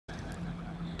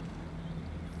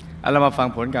เรามาฟัง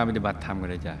ผลการปฏิบัติธรรมกัน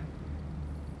เลยจ้ะ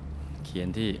เขียน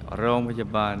ที่โรงพยา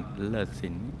บาลเลิศศิ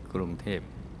ลป์กรุงเทพ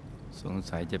สง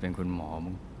สัยจะเป็นคุณหมอ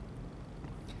มั้ง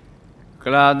ก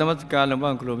ราบนมัสการหลวงพ่อ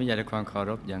ครูมิยาด้วยความเคา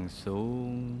รพอย่างสู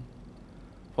ง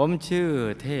ผมชื่อ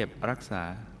เทพรักษา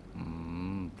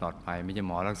ปลอดภัยไม่ใช่ห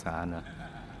มอรักษาเนอะ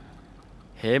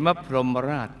เหมพรหม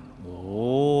ราชโอ้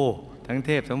ทั้งเท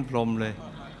พทั้งพรหมเลย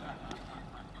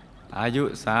อายุ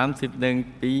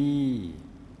31 ปี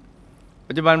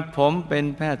ปัจจุบันผมเป็น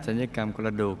แพทย์ศัลยกรรมกร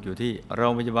ะดูกอยู่ที่โร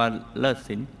งพยาบาลเลิศ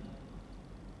ศิลป์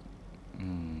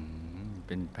เ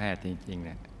ป็นแพทย์จริงๆน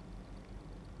ะ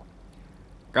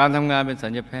การทำงานเป็นศั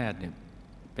ลยแพทย์เนี่ย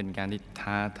เป็นการที่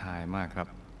ท้าทายมากครับ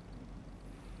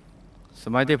ส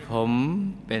มัยที่ผม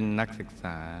เป็นนักศึกษ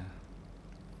า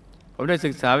ผมได้ศึ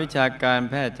กษาวิชาการ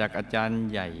แพทย์จากอาจารย์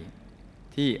ใหญ่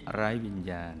ที่ไร้วิญ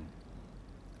ญาณ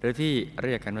หรือที่เ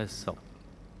รียกกันว่าศพ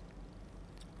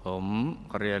ผม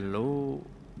เรียนรู้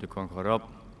ด้วยความเคารพ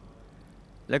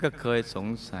และก็เคยสง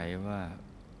สัยว่า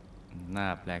น่า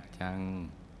แปลกจัง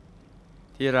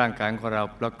ที่ร่างกายของเรา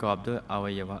ประกอบด้วยอวั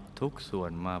ยวะทุกส่ว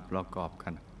นมาประกอบกั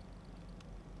น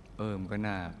มันก็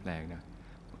น่าแปลกนะ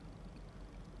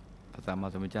พระสัมมา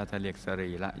สัมพุทธเจ้าท่านเรียกสรี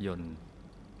ระยนต์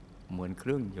เหมือนเค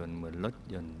รื่องยนต์เหมือนรถ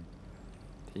ยนต์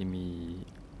ที่มี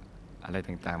อะไร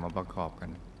ต่างๆมาประกอบกัน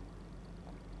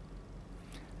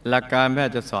หลักการแพท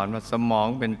ย์จะสอนว่าสมอง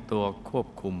เป็นตัวควบ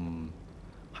คุม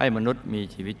ให้มนุษย์มี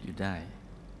ชีวิตอยู่ได้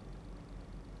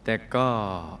แต่ก็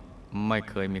ไม่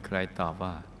เคยมีใครตอบ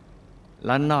ว่าแ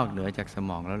ล้วนอกเหนือจากส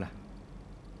มองแล้วล่ะ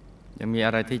ยังมีอ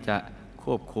ะไรที่จะค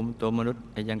วบคุมตัวมนุษย์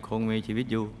ให้ยังคงมีชีวิต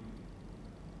อยู่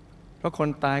เพราะคน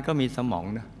ตายก็มีสมอง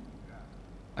นะ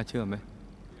เชื่อไหม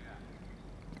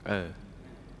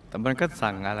แต่มันก็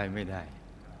สั่งอะไรไม่ได้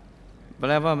แป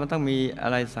ลว่ามันต้องมีอะ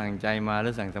ไรสั่งใจมาหรื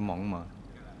อสั่งสมองมา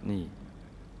นี่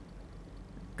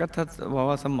ก็ถ้าบอก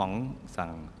ว่าสมองสั่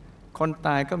งคนต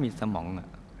ายก็มีสมองเ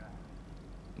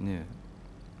นี่ย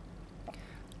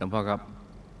หลวงพ่อครับ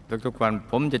ทุกๆวัน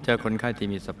ผมจะเจอคนไข้ที่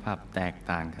มีสภาพแตก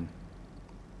ต่างกัน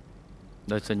โ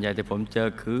ดยส่วนใหญ่ที่ผมเจอ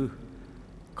คือ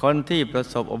คนที่ประ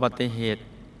สบอุบัติเหตุ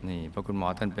นี่เพราะคุณหมอ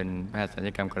ท่านเป็นแพทย์ศัลย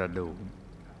กรรมกระดูก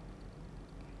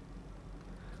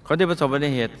คนที่ประสบอุบั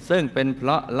ติเหตุซึ่งเป็นเพร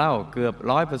าะเหล้าเกือบ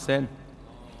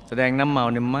 100% แสดงน้ำเมา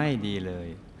เนี่ยไม่ดีเลย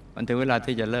มันถึงเวลา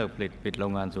ที่จะเลิกปิดโร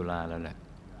งงานสุราแล้วแหละ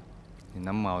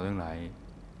น้ำเมาทั้งหลาย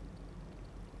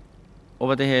อุ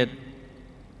บัติเหตุ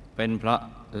เป็นเพราะ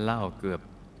เหล้าเกือบ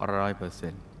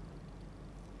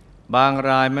 100% บาง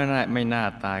รายไม่น่า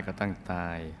ตายก็ตั้งตา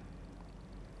ย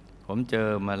ผมเจอ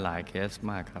มาหลายเคส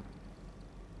มากครับ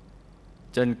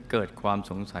จนเกิดความ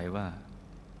สงสัยว่า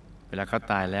เวลาเขา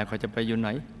ตายแล้วเขาจะไปอยู่ไหน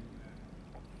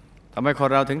ทำไมคน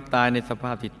เราถึงตายในสภ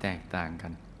าพที่แตกต่างกั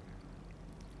น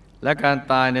และการ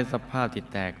ตายในสภาพที่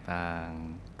แตกต่าง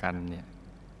กันเนี่ย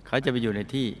เขาจะไปอยู่ใน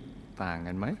ที่ต่าง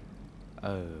กันไหม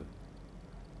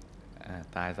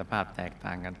ตายสภาพแตกต่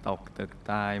างกันตกตึก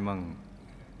ตายมั่ง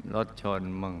รถชน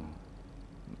มั่ง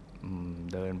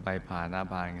เดินไปผ่านหน้า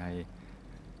บ้านไง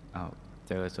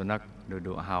เจอสุนัข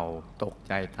ดุเห่าตกใ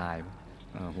จตาย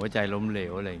หัวใจล้มเหล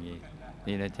วอะไรอย่างงี้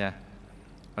นี่นะจ๊ะ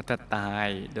ว่าถ้าตาย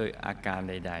ด้วยอาการ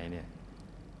ใดๆเนี่ย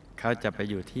เขาจะไป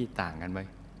อยู่ที่ต่างกันไหม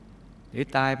หรือ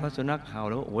ตายเพราะสุนัขเห่า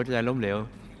แล้วหัวใจล้มเหลว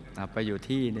ไปอยู่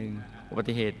ที่หนึ่งอุบั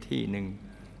ติเหตุที่หนึ่ง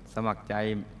สมัครใจ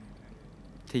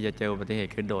ที่จะเจออุบัติเหตุ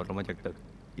คือโดดลงมาจากตึก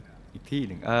อีกที่ห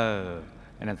นึ่ง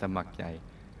อันนั้นสมัครใจ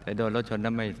แต่โดนรถชน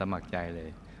นั้นไม่สมัครใจเลย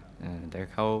แต่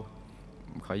เข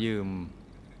ายืม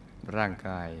ร่างก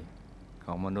ายข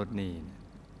องมนุษย์นี่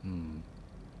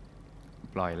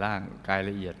ปล่อยร่างกาย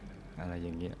ละเอียดอะไรอ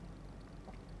ย่างเงี้ย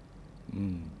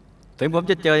ถึงผม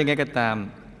จะเจอยังไงก็ตาม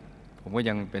ผมก็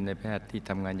ยังเป็นนายแพทย์ที่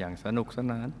ทำงานอย่างสนุกส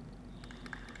นาน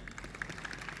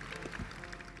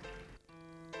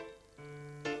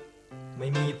ไม่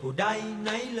มีผู้ใดไหน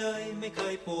เลยไม่เค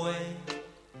ยป่วย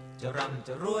จะร่ำจ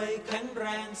ะรวยแข็งแร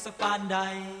งสักปานใด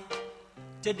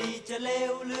จะดีจะเล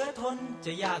วเหลือทนจ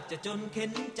ะยากจะจนเข็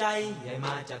นใจใหญ่ม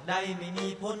าจากใดไม่มี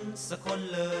พ้นสักคน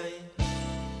เลย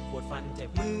ปวดฟันเจ็บ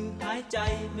มือหายใจ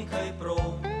ไม่เคยโปร่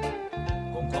ง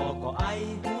กงคอก็ไอ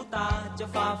หูตาจะ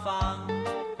ฟ้าฟาง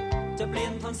จะเปลี่ย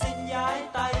นทอนสิ้นย้าย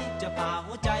ไตจะผ่า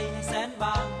หัวใจให้แสนบ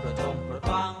างโปรดจงโปรด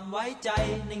วางไว้ใจ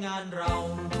ในงานเรา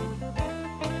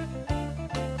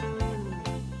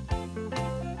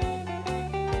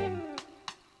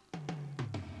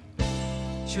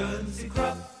เชิญสิค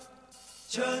รับ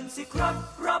เชิญสิครับ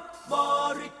รับบ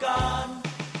ริการ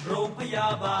โรงพยา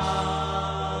บา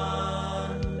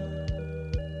ล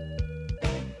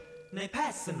ในแพ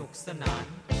ทย์สนุกสนาน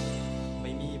ไ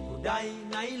ม่มีผู้ใด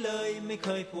ไหนเลยไม่เค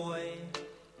ยป่วย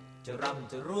จะร่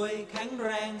ำจะรวยแข็งแ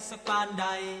รงสักปานใด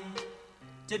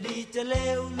จะดีจะเล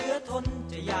วเหลือทน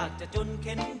จะยากจะจนเ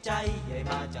ข็นใจใหญ่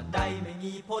มาจากใดไม่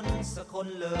มีพ้นสักคน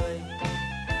เลย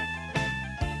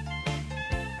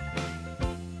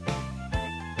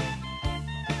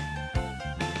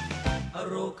อ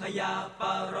โรคยาป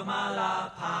รมาลา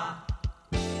ภา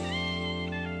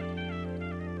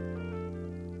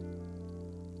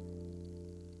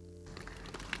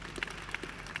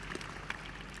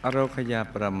อโรคยา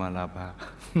ปรมาลาภา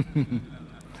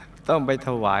ต้องไปถ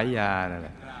วายยานั่นแห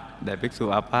ละแด่ภิกษุ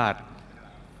อาพาธ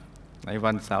ใน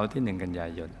วันเสาร์ที่ 1 กันยา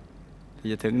ยนที่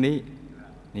จะถึงนี้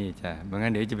นี่จ้ะไม่งั้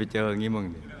นเดี๋ยวจะไปเจออย่างนี้มึง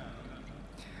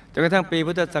จนกระทั่งปี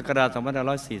พุทธศักราช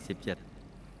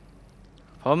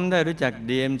 2547 ผมได้รู้จัก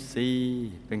DMC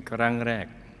เป็นครั้งแรก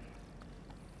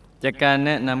จากการแ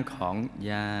นะนำของ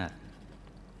ญาติ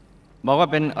บอกว่า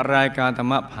เป็นรายการธรร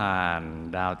มะผ่าน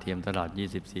ดาวเทียมตลอด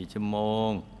 24 ชั่วโม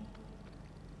ง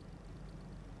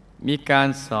มีการ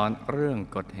สอนเรื่อง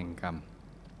กฎแห่งกรรม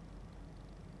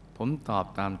ผมตอบ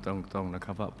ตามตรงๆนะค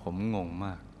รับว่าผมงงม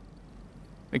าก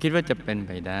ไม่คิดว่าจะเป็นไ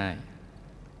ปได้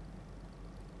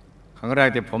ครั้งแรก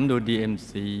ที่ผมดู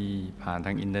DMC ผ่านท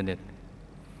างอินเทอร์เน็ต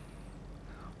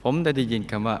ผมได้ยิน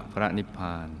คำว่าพระนิพพ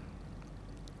าน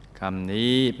คำ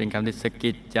นี้เป็นคำที่สะ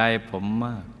กิดใจผมม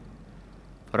าก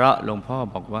เพราะหลวงพ่อ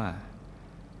บอกว่า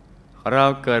เรา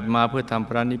เกิดมาเพื่อทำ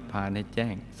พระนิพพานให้แจ้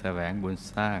งแสวงบุญ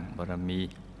สร้างบารมี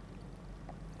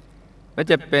และ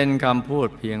จะเป็นคำพูด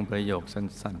เพียงประโยค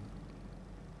สั้น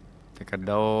ๆแต่ก็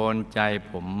โดนใจ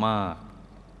ผมมา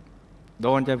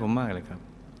กเลยครับ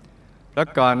แล้ว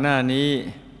ก่อนหน้านี้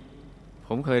ผ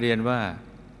มเคยเรียนว่า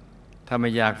ถ้าไม่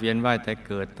อยากเวียนว่ายแต่เ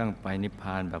กิดตั้งไปนิพพ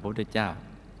านแบบพระพุทธเจ้า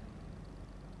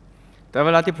แต่เว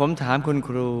ลาที่ผมถามคุณค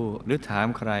รูหรือถาม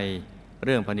ใครเ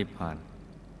รื่องพระนิพพาน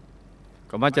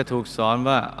ก็มักจะถูกสอน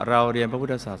ว่าเราเรียนพระพุท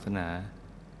ธศาสนา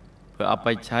เพื่อเอาไป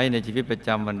ใช้ในชีวิตประจ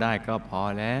ำวันได้ก็พอ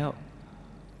แล้ว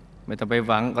ไม่ต้องไปห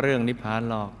วังเรื่องนิพพาน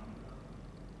หรอก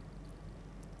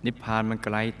นิพพานมันไก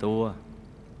ลตัว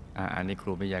อันนี้ค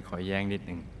รูไม่อยากขอแย้งนิดห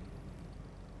นึ่ง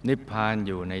นิพพานอ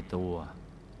ยู่ในตัว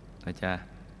นะจ๊ะ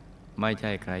ไม่ใ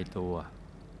ช่ไกลตัว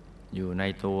อยู่ใน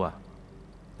ตัว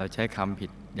เราใช้คำผิ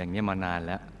ดอย่างนี้มานาน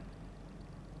แล้ว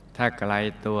ถ้าไกล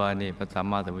ตัวนี่พระสัม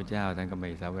มาสัมพุทธเจ้าท่านก็ไม่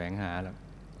แสวงหาแ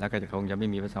ล้วก็จะคงจะไม่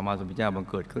มีพระสัมมาสัมพุทธเจ้าบัง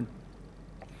เกิดขึ้น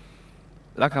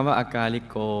แล้วคำว่าอากาลิ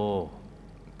โก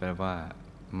แปลว่า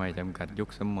ไม่จำกัดยุค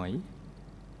สมัย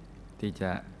ที่จ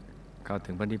ะเข้าถึ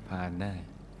งพระนิพพานได้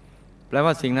แปล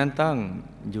ว่าสิ่งนั้นต้อง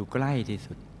อยู่ใกล้ที่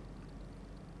สุด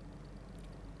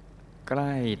ใก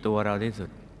ล้ตัวเราที่สุด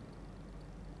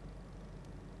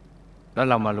แล้ว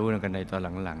เรามารู้กันในตอน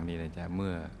หลังๆนี่นะจ๊ะเ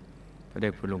มื่อพระเด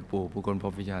ชพระหลวงปู่ผู้ค้นพ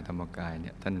บวิชาธรรมกายเ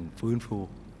นี่ยท่านฟื้นฟู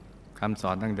คำส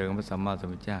อนตั้งเดิมพระสัมมาสัม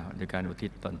พุทธเจ้าโดยการอุทิ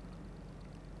ศตน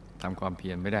ทำความเพี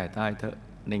ยรไม่ได้ตายเถอะ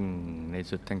นิ่งใน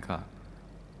สุดท่านก็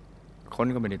ค้น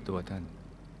ก็ไปในตัวท่าน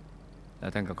แล้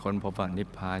วท่านก็ค้นพบว่านิพ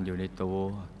พานอยู่ในตัว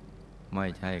ไม่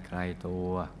ใช่ใครตัว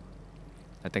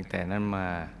และตั้งแต่นั้นมา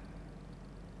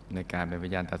ในการเป็นพ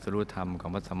ยานตรัสรู้ธรรมของ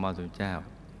พระสัมมาสัมพุทธเจ้า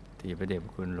ที่พระเดชพร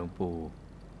ะคุณหลวงปู่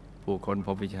ผู้ค้นพ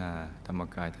บวิชาธรรม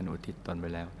กายท่านอุทิศตนไป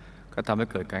แล้วก็ทำให้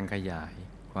เกิดการขยาย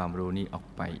ความรู้นี้ออก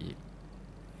ไปอีก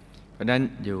เพราะนั้น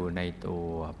อยู่ในตัว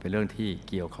เป็นเรื่องที่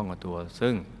เกี่ยวข้องกับตัว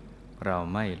ซึ่งเรา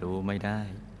ไม่รู้ไม่ได้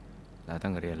เราต้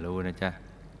องเรียนรู้นะจ๊ะ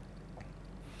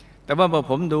แต่ว่าพอ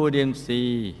ผมดู DMC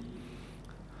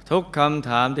ทุกคำ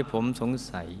ถามที่ผมสง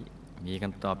สัยมีค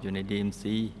ำตอบอยู่ใน DMC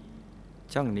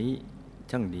ช่องนี้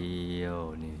ช่องเดียว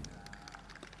นี่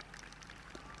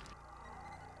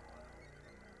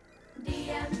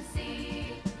DMC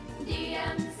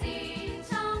DMC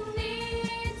ช่องนี้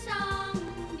ช่อง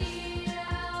เดีย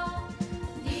ว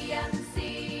DMC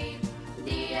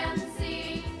DMC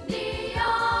the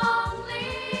only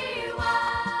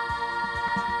one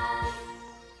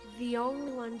the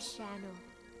only one channel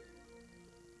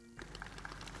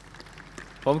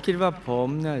ผมคิดว่าผม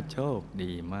น่าโชค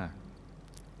ดีมาก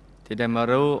ที่ได้มา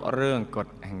รู้เรื่องกฎ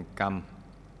แห่งกรรม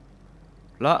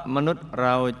เพราะมนุษย์เร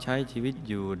าใช้ชีวิต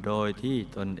อยู่โดยที่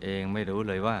ตนเองไม่รู้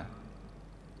เลยว่า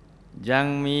ยัง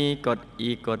มีกฎ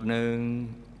อีกกฎหนึ่ง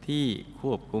ที่ค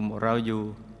วบคุมเราอยู่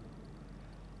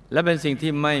และเป็นสิ่ง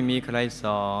ที่ไม่มีใครส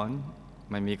อน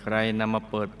ไม่มีใครนำมา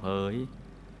เปิดเผย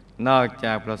นอกจ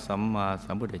ากพระสัมมา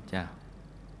สัมพุทธเจ้า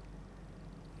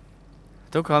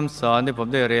ทุกคำสอนที่ผม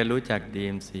ได้เรียนรู้จาก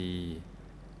DMC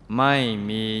ไม่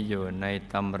มีอยู่ใน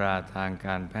ตำราทางก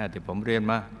ารแพทย์ที่ผมเรียน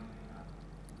มา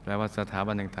แปลว่าสถา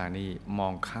บันต่างๆนี่มอ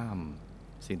งข้าม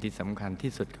สิ่งที่สำคัญ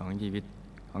ที่สุดของชีวิต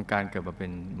ของการเกิดมาเป็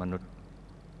นมนุษย์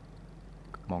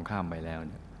มองข้ามไปแล้วเ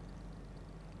นี่ย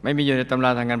ไม่มีอยู่ในตำรา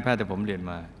ทางการแพทย์ที่ผมเรียน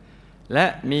มาและ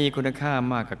มีคุณค่า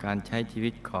มากกับการใช้ชีวิ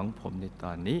ตของผมในต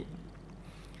อนนี้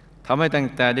ทำให้ตั้ง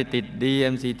แต่ได้ติด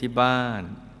DMC ที่บ้าน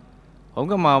ผม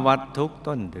ก็มาวัดทุก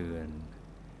ต้นเดือน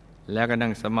แล้วก็นั่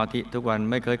งสมาธิทุกวัน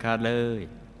ไม่เคยขาดเลย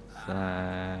สา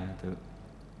ธุ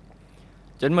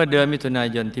จนเมื่อเดือนมิถุนา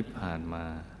ยนที่ผ่านมา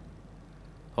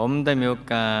ผมได้มีโอ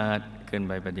กาสขึ้นไ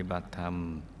ปปฏิบัติธรรม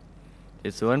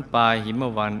ที่สวนป่าหิม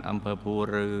วันอำเภอภู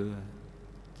เรือ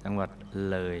จังหวัด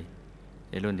เลย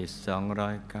ในรุ่นที่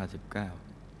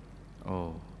299โอ้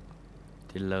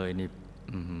ที่เลยนี่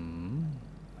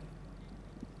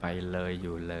ไปเลยอ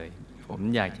ยู่เลย ผม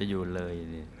อยากจะอยู่เลย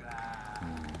นี่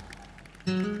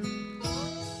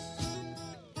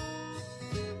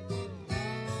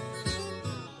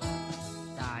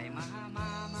ได้มา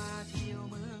เที่ยว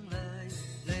เมืองเลย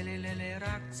เลย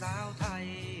รักสาวไทย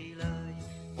เลย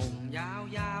ผมยาว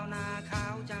หน้าขา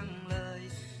วจังเลย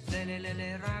เล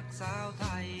ยรักสาวไท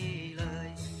ยเลย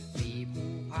มีภู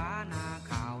ผาหน้า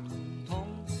ขาวทุ่งทง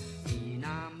มี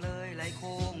น้ำเลยไหลโ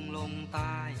ค้งลงใ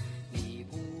ต้มี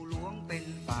ภูหลวงเป็น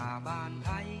ป่าบ้านไท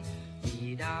ยมี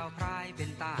ดาวพรายเป็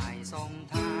นใต้สอง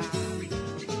ทาง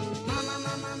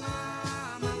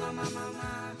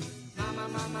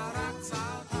มารักสา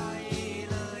วไทย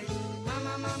เลยม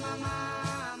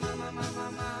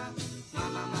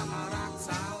ารักส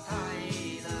าวไทย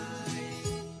เลย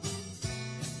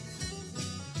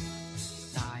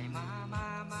ได้ม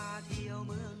าเที่ยวเ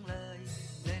มืองเลย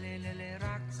เลย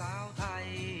รักสาวไทย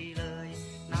เลย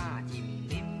หน้ายิ้ม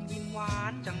นิ่มยิ้มหวา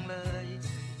นจังเลย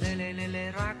เลย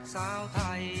รักสาวไท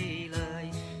ยเลย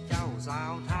เจ้าสา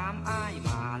วถามอ้ายม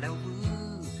าแล้ว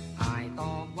อ้ายต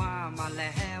อบว่ามาแ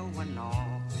ล้ววันนอ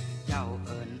เจ้าเ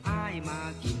อิญอ้ายมา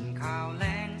กินข้าวแล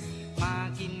งมา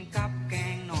กินกับแก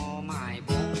งหน่อไม้บ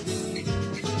ง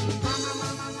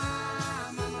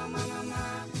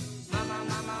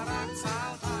มารักสา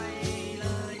วไทยเล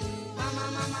ยมา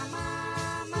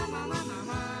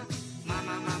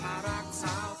รักส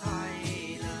าวไทย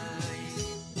เลย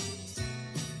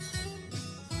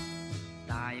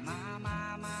ได้มา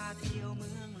เที่ยวเ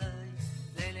มืองเลย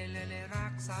เลยรั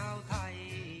กสาวไทย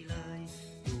เลย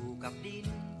อยู่กับดิน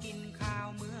กินข้าว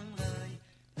เมืองเลย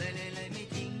เลยไม่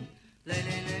ทิ้งเลย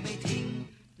ไม่ทิ้ง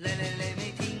เลยไม่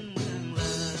ทิ้งเมืองเล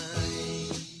ย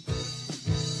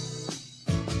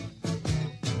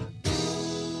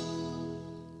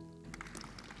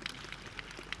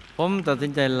ผมตัดสิ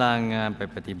นใจลางานไป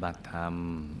ปฏิบัติธรรม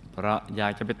เพราะอยา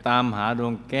กจะไปตามหาดว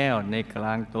งแก้วในกล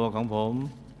างตัวของผม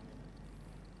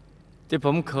ที่ผ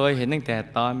มเคยเห็นตั้งแต่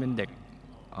ตอนเป็นเด็ก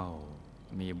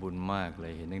มีบุญมากเล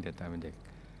ยเห็นตั้งแต่ตอนเป็นเด็ก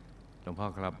หลวงพ่อ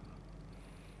ครับ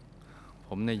ผ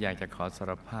มเนี่ยอยากจะขอสา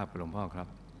รภาพกับหลวงพ่อครับ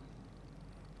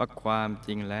ว่าความจ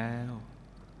ริงแล้ว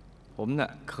ผมน่ะ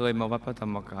เคยมาวัดพระธร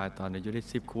รมกายตอนอายุได้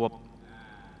10 ขวบ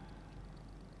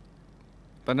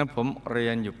ตอนนั้นผมเรี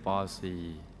ยนอยู่ป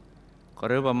 .4 ก็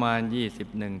หรือประมาณ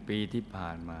21 ปีที่ผ่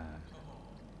านมา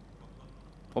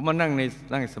ผมมา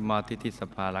นั่งสมาธิที่ส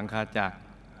ภาหลังคาจักร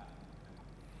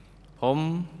ผม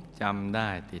จำได้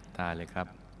ติดตาเลยครับ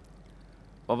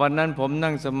เพราะวันนั้นผม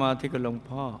นั่งสมาธิกับหลวง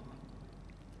พ่อ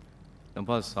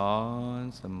สอน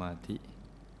สมาธิ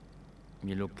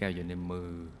มีลูกแก้วอยู่ในมื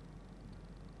อ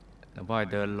หลวงพ่อ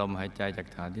เดินลมหายใจจาก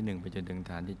ฐานที่ 1ไปจนถึง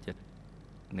ฐานที่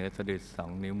 7เหนือสะดือ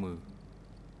2 นิ้วมือ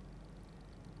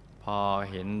พอ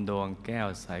เห็นดวงแก้ว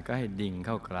ใสก็ให้ดิ่งเ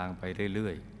ข้ากลางไปเรื่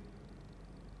อย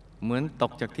ๆเหมือนต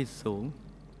กจากที่สูง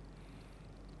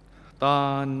ตอ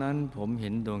นนั้นผมเห็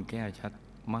นดวงแก้วชัด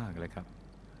มากเลยครับ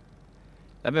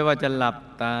และไม่ว่าจะหลับ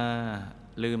ตา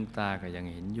ลืมตาก็ยัง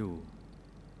เห็นอยู่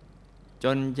จ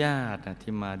นญาติ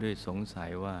ที่มาด้วยสงสัย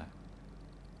ว่า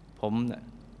ผม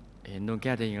เห็นดวงแ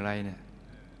ก้วได้อย่างไรเนี่ย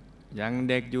ยัง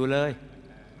เด็กอยู่เลย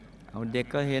เอาเด็ก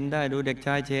ก็เห็นได้ดูเด็กช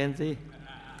ายเชนสิ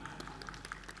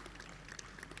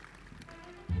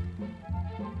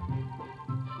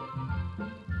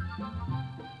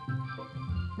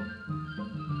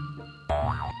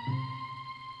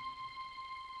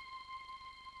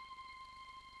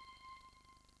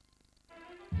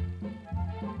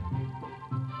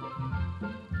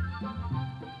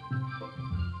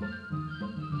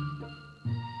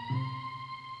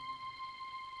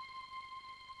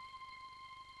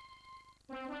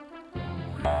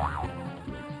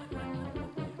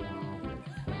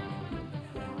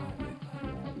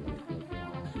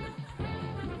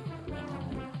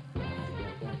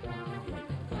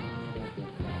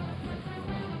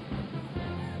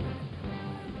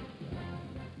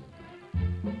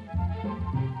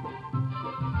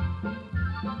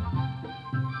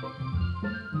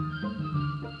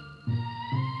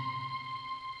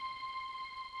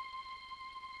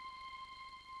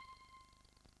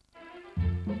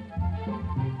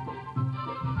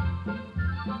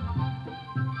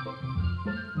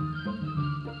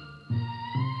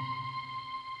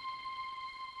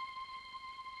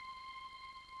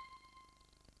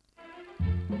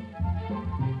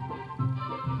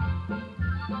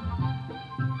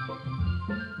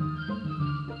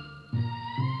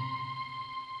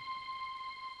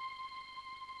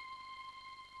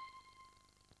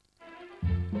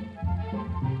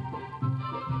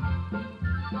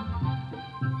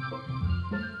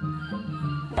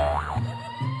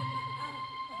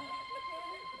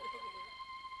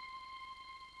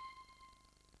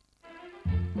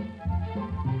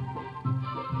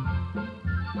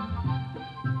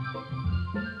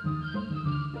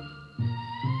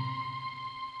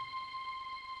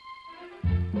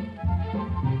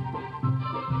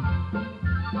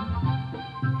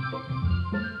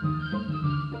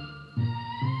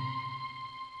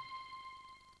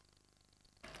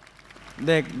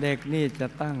เด็กๆนี่จะ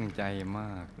ตั้งใจม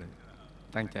ากเลย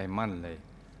ตั้งใจมั่นเลย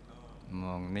ม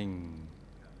องนิ่ง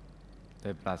โด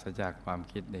ยปราศจากความ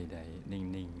คิดใดๆ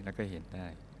นิ่งๆแล้วก็เห็นได้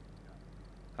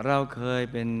เราเคย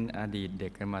เป็นอดีตเด็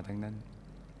กกันมาทั้งนั้น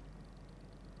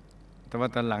แต่ว่า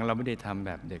ตอนหลังเราไม่ได้ทำแ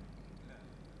บบเด็ก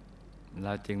เร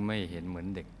าจึงไม่เห็นเหมือน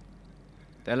เด็ก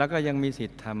แต่เราก็ยังมีสิ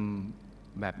ทธิ์ท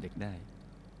ำแบบเด็กได้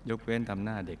ยกเว้นทำห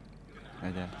น้าเด็กน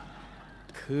ะจ๊ะ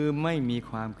คือไม่มี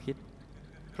ความคิด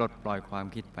ปลดปล่อยความ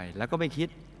คิดไปแล้วก็ไม่คิด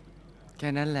แค่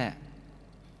นั้นแหละ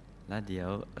แล้วเดี๋ยว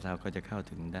เราก็จะเข้า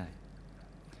ถึงได้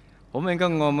ผมเองก็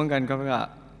งงเหมือนกันครับว่า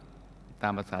ตา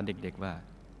มภาษาเด็กๆว่า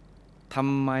ท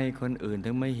ำไมคนอื่นถึ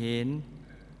งไม่เห็น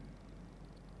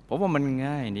ผมว่ามัน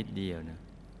ง่ายนิดเดียวนะ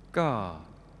ก็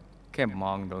แค่ม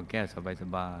องดวงแก้วส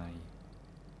บาย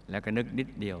ๆแล้วก็นึกนิด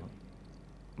เดียว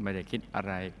ไม่ได้คิดอะ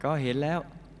ไรก็เห็นแล้ว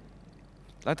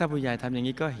ถ้าผู้ใหญ่ทำอย่าง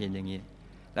นี้ก็เห็นอย่างนี้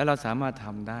แล้วเราสามารถท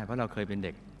ำได้เพราะเราเคยเป็นเ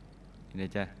ด็กนี่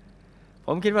จ้ะผ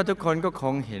มคิดว่าทุกคนก็ค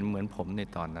งเห็นเหมือนผมใน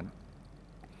ตอน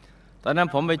นั้น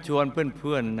ผมไปชวนเ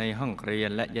พื่อนๆในห้องเรียน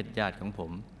และญาติๆของผ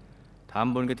มท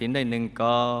ำบุญกฐินได้1 ก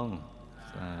อง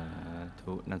สา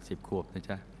ธุนั่น10 ขวบนะ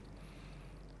จ๊ะ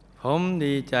ผม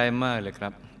ดีใจมากเลยครั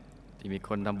บที่มีค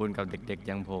นทำบุญกับเด็กๆอ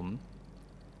ย่างผม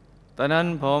ตอนนั้น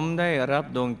ผมได้รับ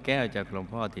ดวงแก้วจากหลวง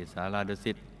พ่อที่ศาลาดุ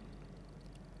สิต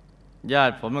ญา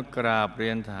ติผมมากราบเรี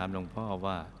ยนถามหลวงพ่อ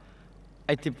ว่าไ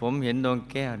อ้ที่ผมเห็นดวง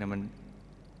แก้วเนี่ยมัน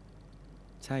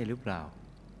ใช่หรือเปล่า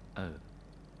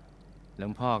หลว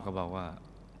งพ่อก็บอกว่า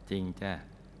จริงจ้ะ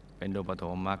เป็นดวงปฐ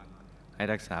มมรรคให้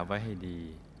รักษาไว้ให้ดี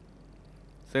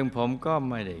ซึ่งผมก็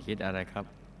ไม่ได้คิดอะไรครับ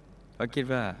เพราะคิด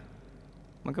ว่า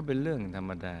มันก็เป็นเรื่องธรร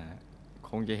มดาค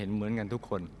งจะเห็นเหมือนกันทุก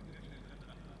คน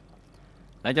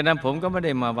หลังจากนั้นผมก็ไม่ไ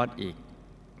ด้มาวัดอีก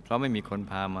เพราะไม่มีคน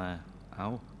พามา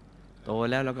โต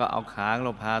แล้วเราก็เอาขาเร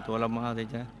าพาตัวเรามาสิ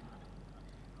จ๊ะ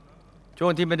ช่ว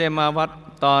งที่ไม่ได้มาวัด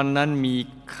ตอนนั้นมี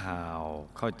ข่าว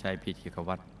เข้าใจผิดเกี่ยวกับ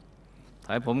วัดท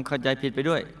ำให้ผมเข้าใจผิดไป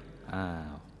ด้วย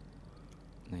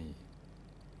นี่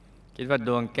คิดว่าด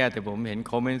วงแก้วแต่ผมเห็น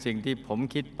คงเป็นสิ่งที่ผม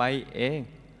คิดไปเอง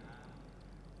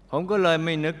ผมก็เลยไ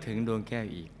ม่นึกถึงดวงแก้ว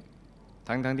อีก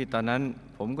ทั้งที่ตอนนั้น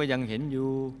ผมก็ยังเห็นอยู่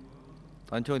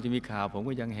ตอนช่วงที่มีข่าวผม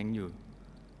ก็ยังเห็นอยู่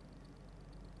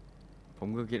ผม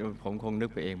ก็คิดว่าผมคงนึก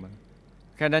ไปเองมั้ง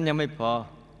แค่นั้นยังไม่พอ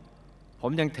ผ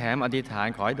มยังแถมอธิษฐาน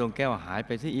ขอให้ดวงแก้วหายไ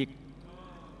ปซะอีก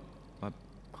ว่า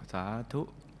สาธุ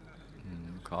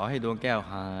ขอให้ดวงแก้ว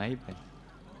หายไป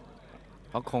เ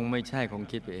พราะคงไม่ใช่คง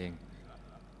คิดไปเอง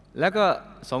แล้วก็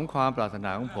สมความปรารถน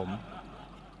าของผม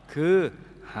คือ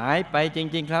หายไปจ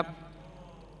ริงๆครับ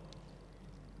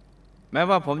แม้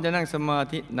ว่าผมจะนั่งสมา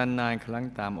ธินานๆครั้ง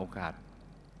ตามโอกาส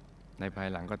ในภาย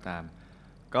หลังก็ตาม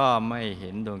ก็ไม่เห็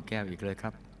นดวงแก้วอีกเลยค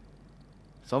รับ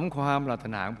สมความปรารถ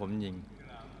นาของผมจริง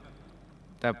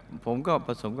แต่ผมก็ผ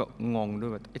สมกับงงด้ว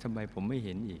ยว่าทำไมผมไม่เ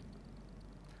ห็นอีก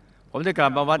ผมได้กลั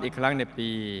บมาวัดอีกครั้งในปี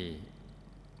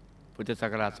พุทธศั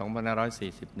กราช 2541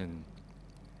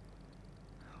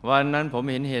 วันนั้นผม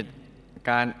เห็นเหตุก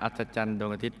ารณ์อัศจรรย์ดว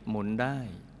งอาทิตย์หมุนได้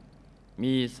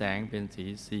มีแสงเป็น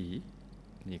สี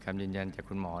นี่คำยืนยันจาก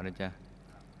คุณหมอนะจ๊ะ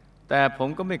แต่ผม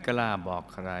ก็ไม่กล้าบอก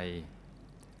ใคร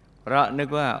เพราะนึก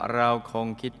ว่าเราคง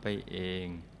คิดไปเอง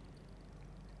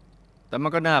แต่มัน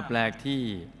ก็น่าแปลกที่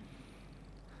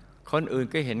คนอื่น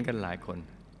ก็เห็นกันหลายคน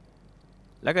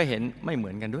แล้วก็เห็นไม่เหมื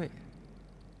อนกันด้วย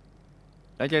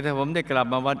หลังจากที่ผมได้กลับ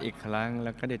มาวัดอีกครั้งแ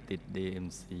ล้วก็ได้ติด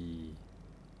DMC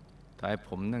ทำให้ผ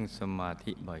มนั่งสมา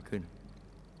ธิบ่อยขึ้น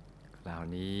คราว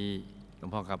นี้หลวง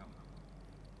พ่อครับ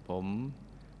ผม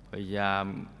พยายาม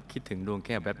คิดถึงดวงแ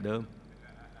ก้วแบบเดิม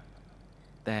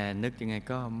แต่นึกยังไง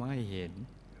ก็ไม่เห็น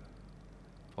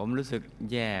ผมรู้สึก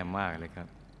แย่มากเลยครับ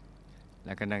แ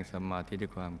ล้วก็นั่งสมาธิด้ว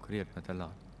ยความเครียดมาตลอ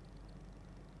ด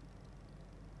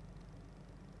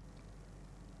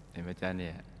เห็นไหมจ๊ะเ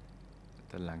นี่ย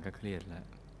ตอนหลังก็เครียดแล้ว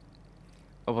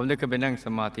พอผมได้ขึ้นไปนั่งส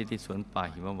มาธิที่สวนป่า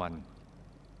หิมวัน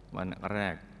วันแร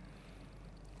ก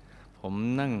ผม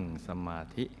นั่งสมา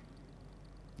ธิ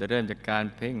จะเริ่มจากการ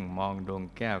เพ่งมองดวง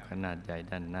แก้วขนาดใหญ่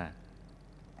ด้านหน้า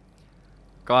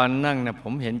ก่อนนั่งนะผ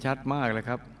มเห็นชัดมากเลย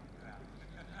ครับ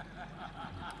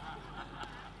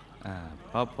เ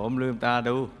พราะผมลืมตา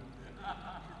ดู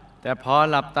แต่พอ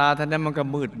หลับตาท่านนั้นมันก็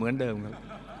มืดเหมือนเดิมครับ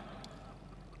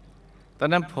ตอน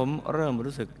นั้นผมเริ่ม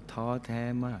รู้สึกท้อแท้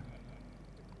มาก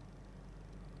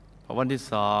พอวันที่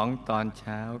2ตอนเ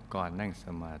ช้าก่อนนั่งส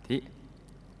มาธิ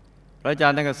พระอาจา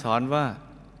รย์ท่านก็สอนว่า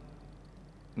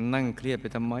นั่งเครียดไป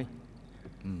ทำไม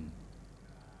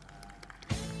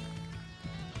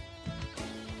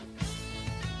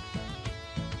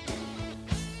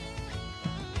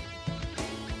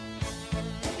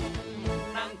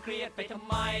นั่งเครียดไปทำ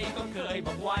ไมก็เคยบ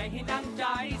อกไว้ให้นั่งใจ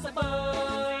สบา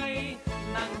ย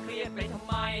นั่งเครียดไปทำ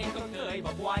ไมก็เคย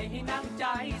ให้นั่งใจ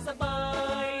สบา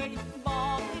ยบอ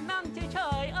กให้นั่งเฉ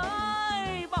ยๆเอ้ย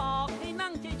บอกให้นั่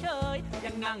งเฉยๆ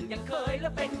ยังนั่งยังเคยแล้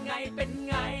วเป็นไงเป็น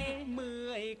ไงเมื่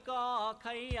อยก็ข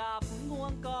ยับง่ว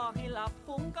งก็ให้หลับ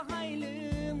ฟุ้งก็ให้ลื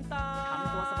มตาท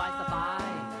ำตัวสบาย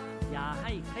ๆอย่าใ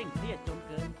ห้เคร่งเครียดจนเ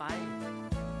กินไป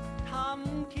ท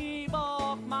ำที่บอ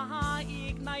กมาอี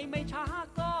กในไม่ช้า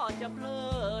ก็จะเพลิ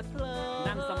ดเพลิน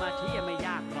นั่งสมาธิไม่ย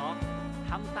ากหรอก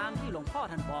ทำตามที่หลวงพ่อ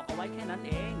ท่านบอกเอาไว้แค่นั้น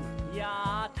เองอย่า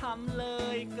ทำเล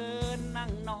ยเกินนั่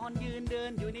งนอนยืนเดิ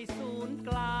นอยู่ในศูนย์ก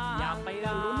ลางอย่าไป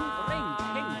ลุ้นเร่ง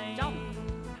เพ่งจ้อง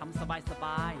ทำสบ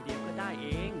ายๆเดี๋ยวก็ได้เอ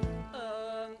ง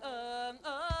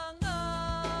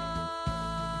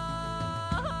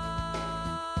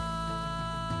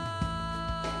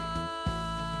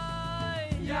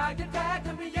อยากจะแท้ท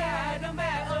ำไม่แย่นะแ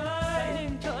ม่เอ้ยนิ่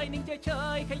งเฉยนิ่งเฉ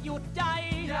ยแค่หยุดใจ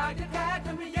อยากจะแท้ท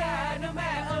ำไม่แย่นะแ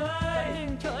ม่เอ้ยนิ่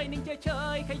งเฉยนิ่งเฉ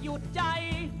ยแค่หยุดใจ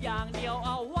อย่างเดียวเ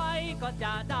อาไว้ก็จ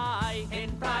ะได้เห็น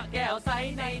พระแก้วใส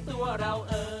ในตัวเรา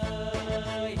เอ้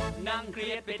ยนั่งเครี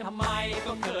ยดไปทำไม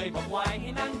ก็เคยบอกไว้ใ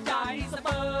ห้นั่งใจสบ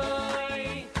าย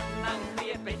นั่งเครี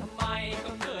ยดไปทำไม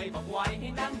ก็เคยบอกไว้ให้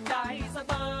นั่งใจส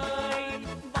บาย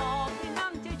บอกให้นั่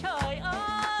งเฉยเอ้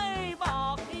ยบอ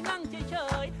กให้นั่งเฉ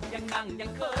ยยังนั่งยั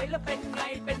งเคยแล้วเป็นไง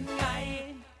เป็นไง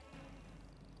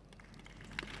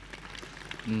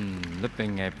แล้วเป็น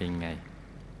ไงเป็นไง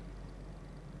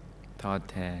ท้อ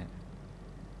แท้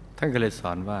ท่านก็เลยส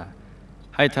อนว่า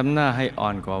ให้ทำหน้าให้อ่อ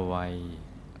นกว่าวัย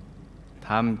ท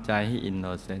ำใจให้อินโน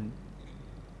เซนต์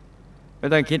ไม่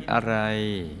ต้องคิดอะไร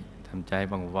ทำใจ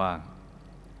ว่าง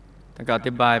ๆท่านก็อ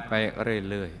ธิบายไป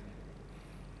เรื่อย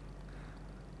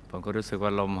ๆผมก็รู้สึกว่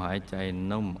าลมหายใจ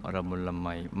นุ่มละมุนละไม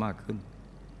มากขึ้น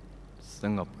ส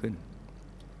งบขึ้น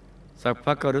สัก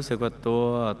พักก็รู้สึกว่าตัว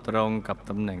ตรงกับ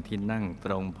ตำแหน่งที่นั่งต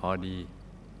รงพอดี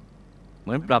เห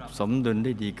มือนปรับสมดุลไ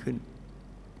ด้ดีขึ้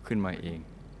นมาเอง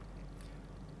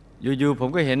อยู่ๆผม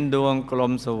ก็เห็นดวงกล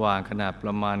มสว่างขนาดปร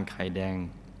ะมาณไข่แดง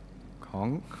ของ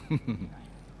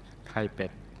ไข่เป็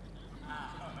ด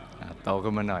โต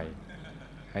ขึ้นมาหน่อย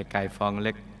ไข่ไก่ฟองเ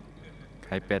ล็กไ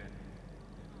ข่เป็ด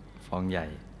ฟองใหญ่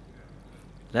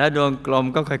แล้วดวงกลม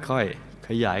ก็ค่อยๆข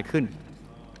ยายขึ้น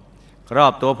รอ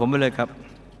บตัวผมไปเลยครับ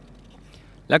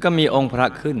แล้วก็มีองค์พระ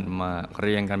ขึ้นมาเ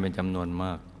รียงกันเป็นจำนวนม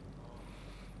าก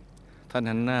ท่าน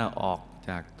หันหน้าออกจ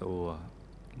ากตัว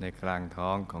ในกลางท้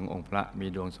องขององค์พระมี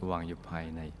ดวงสว่างอยู่ภาย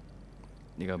ใน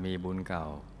นี่ก็มีบุญเก่า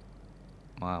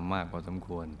มากพอสมค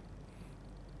วร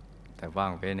แต่ว่า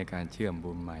งไปในการเชื่อม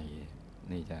บุญใหม่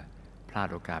นี่จะพลาด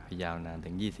โอกาสไปยาวนานถึ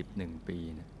ง21 ปี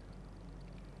นะ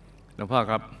หลวงพ่อ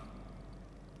ครับ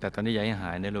แต่ตอนนี้อย่าให้ห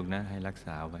ายนะลูกนะให้รักษ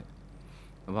าไว้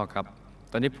หลวงพ่อครับ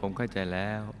ตอนนี้ผมเข้าใจแ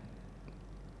ล้ว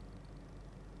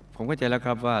ค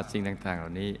รับว่าสิ่งต่างๆเหล่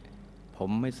านี้ผม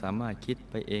ไม่สามารถคิด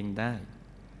ไปเองได้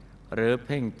หรือเ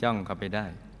พ่งจ้องเข้าไปได้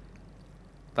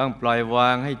ต้องปล่อยวา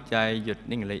งให้ใจหยุด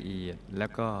นิ่งละเอียดแล้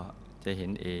วก็จะเห็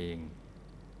นเอง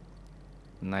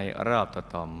ในรอบ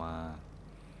ต่อๆมา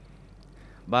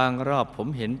บางรอบผม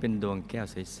เห็นเป็นดวงแก้ว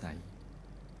ใส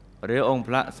ๆหรือองค์พ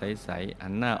ระใสๆหั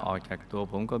นหน้าออกจากตัว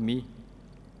ผมก็มี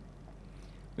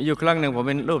อยู่ครั้งหนึ่งผมเ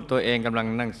ป็นรูปตัวเองกำลัง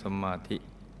นั่งสมาธิ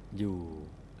อยู่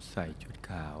ใส่ชุด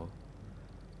ขาว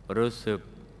รู้สึก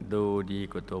ดูดี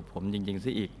กว่าตัวผมจริงๆซ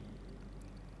ะอีก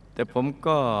แต่ผม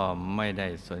ก็ไม่ได้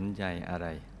สนใจอะไร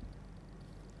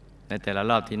ในแต่ละ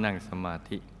รอบที่นั่งสมา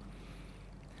ธิ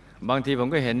บางทีผม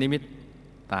ก็เห็นนิมิต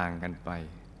ต่างกันไป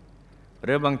ห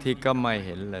รือบางทีก็ไม่เ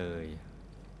ห็นเลย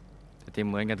แต่ที่เ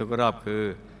หมือนกันทุกรอบคือ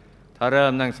ถ้าเริ่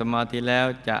มนั่งสมาธิแล้ว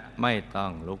จะไม่ต้อ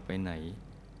งลุกไปไหน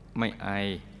ไม่ไอ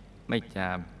ไม่จ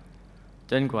าม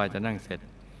จนกว่าจะนั่งเสร็จ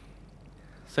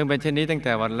ซึ่งเป็นเช่นนี้ตั้งแ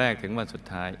ต่วันแรกถึงวันสุด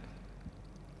ท้าย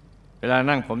เวลา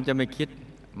นั่งผมจะไม่คิด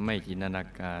ไม่จินตนา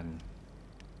การ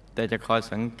แต่จะคอย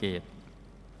สังเกต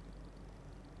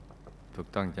ถูก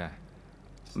ต้องจ้ะ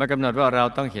ไม่กำหนดว่าเรา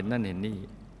ต้องเห็นนั่นเห็นนี่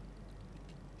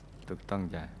ถูกต้อง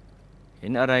จ้ะเห็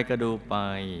นอะไรก็ดูไป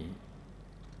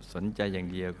สนใจอย่าง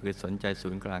เดียวคือสนใจศู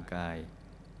นย์กลางกาย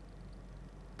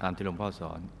ตามที่หลวงพ่อส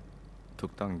อนถู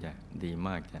กต้องจ้ะดีม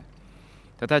ากจ้ะ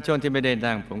แต่ถ้าช่วงที่ไม่ได้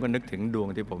นั่งผมก็นึกถึงดวง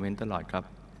ที่ผมเห็นตลอดครับ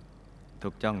ถู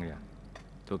กต้องจ้ะ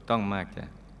ถูกต้องมากจ้ะ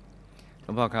หล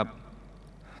วงพ่อครับ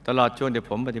ตลอดช่วงที่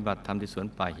ผมปฏิบัติธรรมที่สวน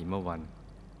ป่าหิมวัน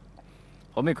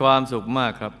ผมมีความสุขมา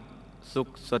กครับสุข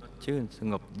สดชื่นส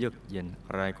งบเยือกเย็น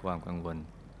ไร้ความกังวล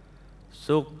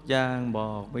สุขอย่างบอ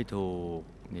กไม่ถูก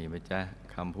นี่ไหมจ๊ะ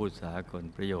คำพูดสากล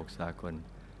ประโยคสากล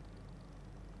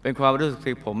เป็นความรู้สึก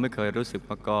ที่ผมไม่เคยรู้สึก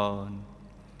มาก่อน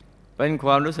เป็นคว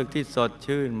ามรู้สึกที่สด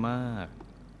ชื่นมาก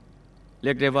เรี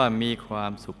ยกได้ว่ามีควา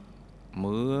มสุขเห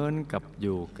มือนกับอ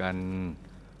ยู่กัน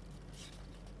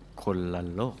คนละ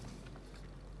โลก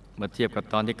เมื่อเทียบกับ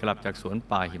ตอนที่กลับจากสวน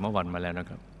ป่าหิมวันมาแล้วนะ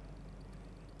ครับ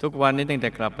ทุกวันนี้ตั้งแต่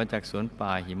กลับมาจากสวนป่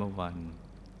าหิมวัน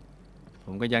ผ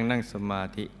มก็ยังนั่งสมา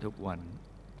ธิทุกวัน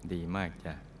ดีมาก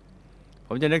จ้ะผ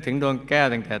มจะนึกถึงดวงแก้ว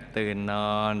ตั้งแต่ตื่นน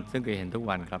อนซึ่งเคยเห็นทุก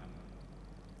วันครับ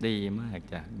ดีมาก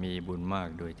จ้ะมีบุญมาก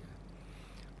ด้วยจ้ะ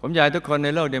ผมอยากให้ทุกคนใน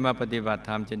โลกได้มาปฏิบัติธ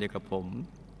รรมเช่นเดียวกับผม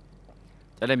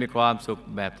จะได้มีความสุข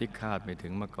แบบที่คาดไม่ถึ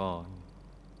งมาก่อน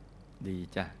ดี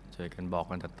จ้ะช่วยกันบอก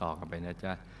กันต่อๆกันไปนะจ๊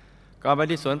ะก่อนไป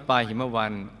ที่สวนป่าหิมวั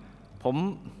นผม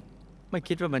ไม่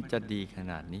คิดว่ามันจะดีข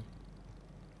นาดนี้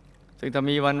ซึ่งถ้า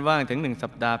มีวันว่างถึง1 สั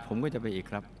ปดาห์ผมก็จะไปอีก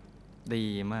ครับดี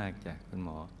มากจ้ะคุณหม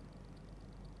อ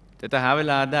แต่ถ้าหาเว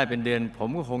ลาได้เป็นเดือนผม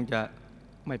ก็คงจะ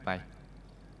ไม่ไป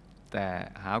แต่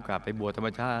หาโอกาสไปบวชธรรม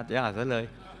ชาติยากซะเลย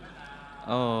โ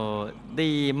อ้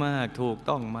ดีมากถูก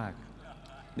ต้องมาก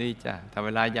ดีจ้ะถ้าเว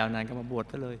ลายาวนานก็มาบวช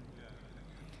ซะเลย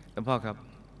หลวงพ่อครับ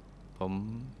ผม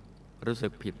รู้สึ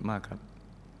กผิดมากครับ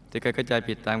ที่เคยเข้าใจ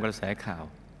ผิดตามกระแสข่าว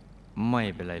ไม่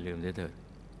เป็นไรลืมเถิด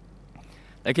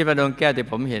และคิดว่าดวงแก้วที่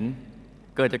ผมเห็น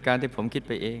เกิดจากการที่ผมคิดไ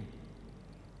ปเอง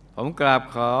ผมกราบ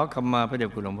ขอขมาพระเดช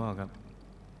คุณหลวงพ่อครับ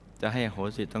จะให้โห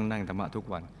สิต้องนั่งธรรมะทุก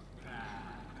วัน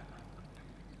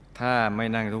ถ้าไม่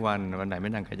นั่งทุกวันวันไหนไ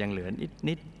ม่นั่งก็ยังเหลือ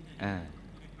นิด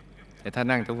แต่ถ้า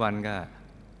นั่งทุกวันก็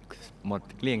หมด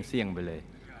เกลี้ยงเสี่ยงไปเลย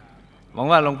หวัง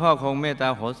ว่าหลวงพ่อคงเมตตา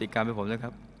โหสิกรรมให้ผมนะค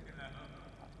รับ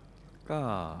ก็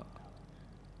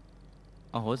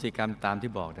อโหสิกรรมตาม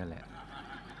ที่บอกนั่นแหละ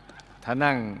ถ้า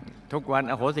นั่งทุกวัน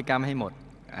อโหสิกรรมให้หมด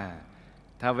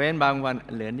ถ้าเว้นบางวัน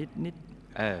เหลือนิด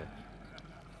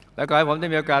แล้วก็ให้ผมได้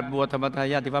มีโอกาสบวชธรรมทา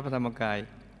ยาทที่วัดพระธรรมกาย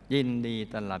ยินดี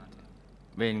ต้อนรับ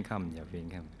เว้นค่ำอย่าเว้น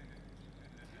ค่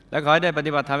ำแล้วขอให้ได้ป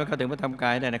ฏิบัติธรรมให้เข้าถึงพระธรรมก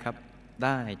ายได้นะครับไ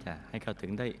ด้จ้ะให้เข้าถึ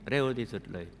งได้เร็วที่สุด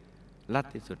เลยลัด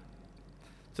ที่สุด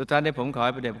สุดท้ายนี้ผมขอใ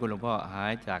ห้พระเดชคุณหลวงพ่อหา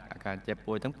ยจากอาการเจ็บ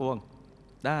ป่วยทั้งปวง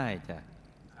ได้จ้ะ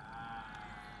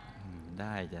ไ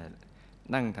ด้จ้ะ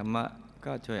นั่งธรรมะ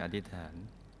ก็ช่วยอธิษฐาน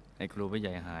ให้ครูผู้ให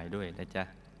ญ่หายด้วยนะจ๊ะ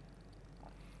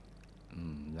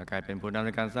แล้วกลายเป็นผู้นำใน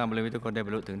การสร้างบริวิทุกคนได้บ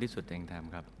รรลุถึงที่สุดแห่งธรรม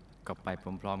ครับก็ไป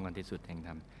พร้อมๆกันที่สุดแห่งธ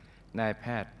รรมนายแพ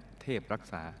ทย์เทพรัก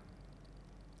ษา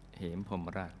เหมพรหม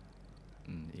ราช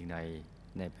อีกนา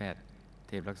ยแพทย์เ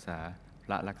ทพรักษาพ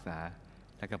ระรักษา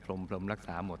แล้วก็พรหมรักษ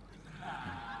าหมด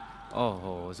โอ้โห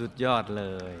สุดยอดเล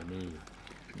ย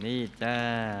นี่จ้า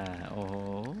โอ้โห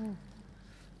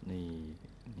นี่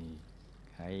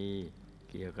ใคร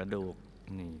เกี่ยวกระดูก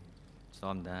นี่ซ่อ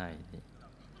มได้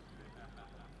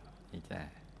นี่จ้า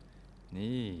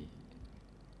นี่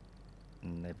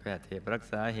ในแพทย์เทพรัก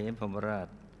ษาเหมพรหมราช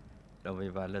โรงพย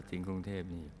าบาลเลิศสิงห์กรุงเทพ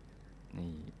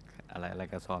นี่อะไร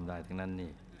ก็ซ่อมได้ทั้งนั้น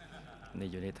นี่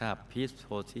อยู่ในท่า peace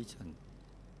position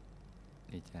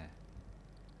นี่จ้า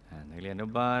นักเรียนอนุ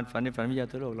บาลฝันวิทยา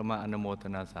ทั่วโลกเรามาอนุโมท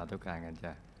นาสาธุการกันจ้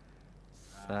า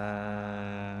สา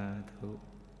ธุ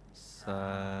สา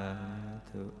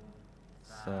ธุ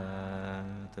สา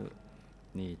ธุ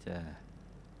นี่จ้า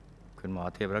คุณหมอ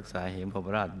เทพรักษาเหมพรหม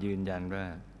ราชยืนยันว่า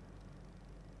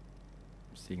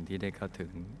สิ่งที่ได้เข้าถึ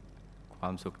งควา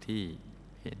มสุขที่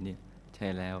เห็นนี่ใช่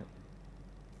แล้ว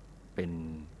เป็น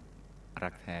รั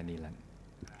กแท้นิรันดร์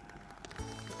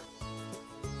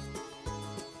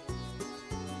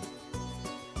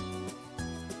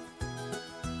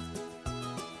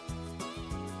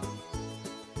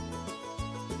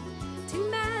ถึง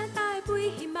แม้ใต้ปุย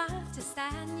หิมะจะแส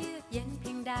นเยือกเย็นเ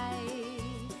พียงใด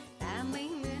แต่ไม่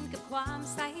เหมือนกับความ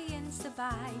ใสเย็นสบ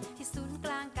ายที่ศูนย์ก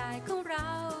ลางกายของเร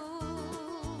า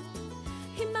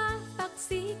หิมะปัก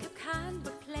สีขับขานบ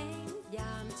ทเพลงย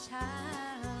ามเช้า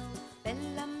เป็น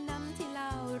ลำน้ำที่เล่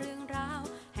าเรื่องราว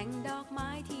แห่งดอกไม้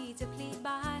ที่จะผลิบ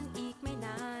านอีกไม่น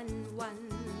านวัน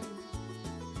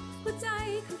หัวใจ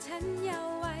ของฉันเยา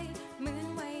ว์วัยเหมือน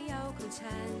วัยเยาว์ของ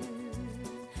ฉัน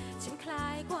คล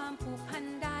ายความผูกพัน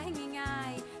ได้ง่า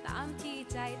ยๆตามที่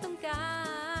ใจต้องกา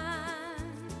ร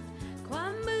ควา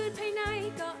มมืดภายใน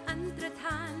ก็อันตรธ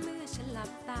านเมื่อฉันหลั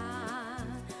บตา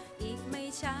อีกไม่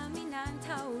ช้าไม่นานเ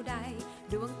ท่าใด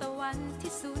ดวงตะวัน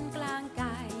ที่ศูนย์กลางก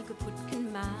ายก็ผุดขึ้น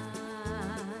มา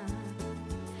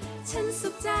ฉันสุ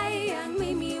ขใจอย่างไม่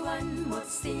มีวันหมด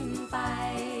สิ้นไป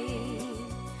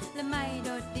และไม่โด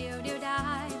ดเดี่ยวดา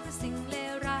ยเพราะสิ่งเล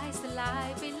วร้ายสลาย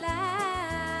ไปแล้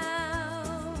ว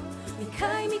ไม่เค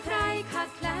ยมีใครขาด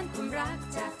แคลนความรัก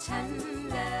จากฉัน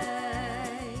เล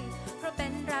ยเพราะเป็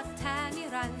นรักแท้นิ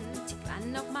รันดร์ที่กลั่น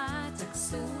ออกมาจาก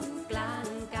ศูนย์กลาง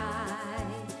กาย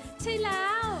ใช่แล้ว